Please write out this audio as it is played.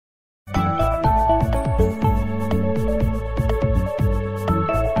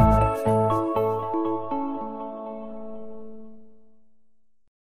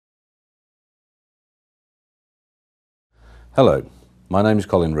Hello, my name is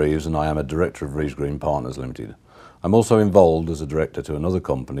Colin Reeves and I am a Director of Reeves Green Partners Limited. I'm also involved as a director to another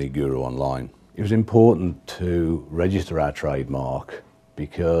company, GuruOnline. It was important to register our trademark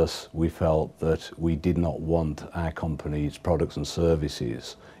because we felt that we did not want our company's products and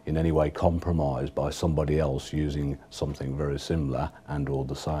services in any way compromised by somebody else using something very similar and or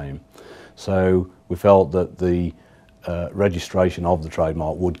the same. So we felt that the registration of the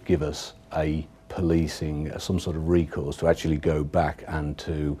trademark would give us a policing, some sort of recourse to actually go back and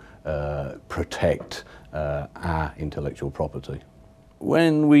to protect our intellectual property.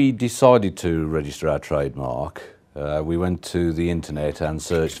 When we decided to register our trademark, we went to the internet and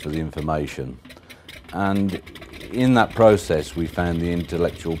searched for the information, and in that process we found the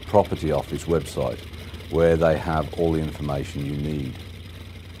Intellectual Property Office website where they have all the information you need.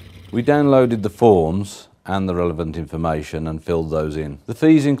 We downloaded the forms and the relevant information and filled those in. The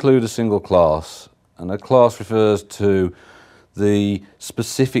fees include a single class, and a class refers to the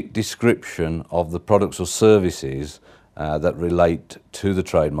specific description of the products or services that relate to the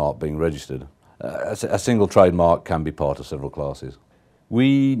trademark being registered. A single trademark can be part of several classes.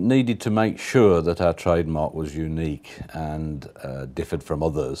 We needed to make sure that our trademark was unique and differed from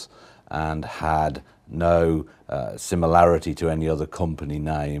others and had no similarity to any other company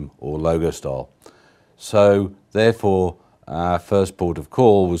name or logo style. So therefore our first port of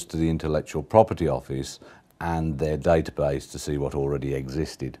call was to the Intellectual Property Office and their database to see what already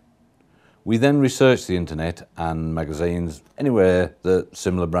existed. We then researched the internet and magazines, anywhere that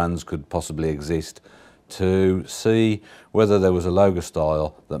similar brands could possibly exist, to see whether there was a logo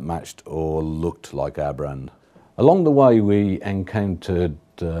style that matched or looked like our brand. Along the way we encountered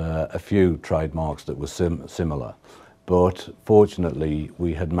a few trademarks that were similar. But fortunately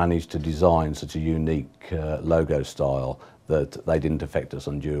we had managed to design such a unique logo style that they didn't affect us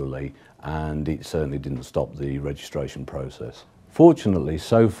unduly, and it certainly didn't stop the registration process. Fortunately,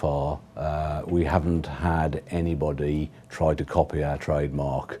 so far we haven't had anybody try to copy our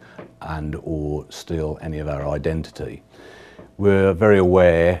trademark and or steal any of our identity. We're very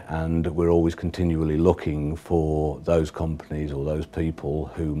aware and we're always continually looking for those companies or those people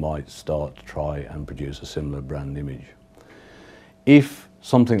who might start to try and produce a similar brand image. If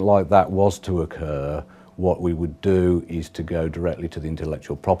something like that was to occur, what we would do is to go directly to the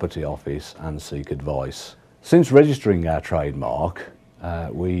Intellectual Property Office and seek advice. Since registering our trademark,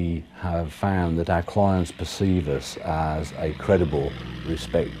 we have found that our clients perceive us as a credible,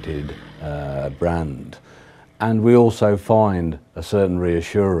 respected brand. And we also find a certain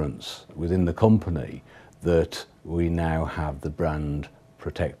reassurance within the company that we now have the brand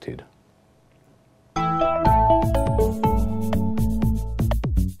protected.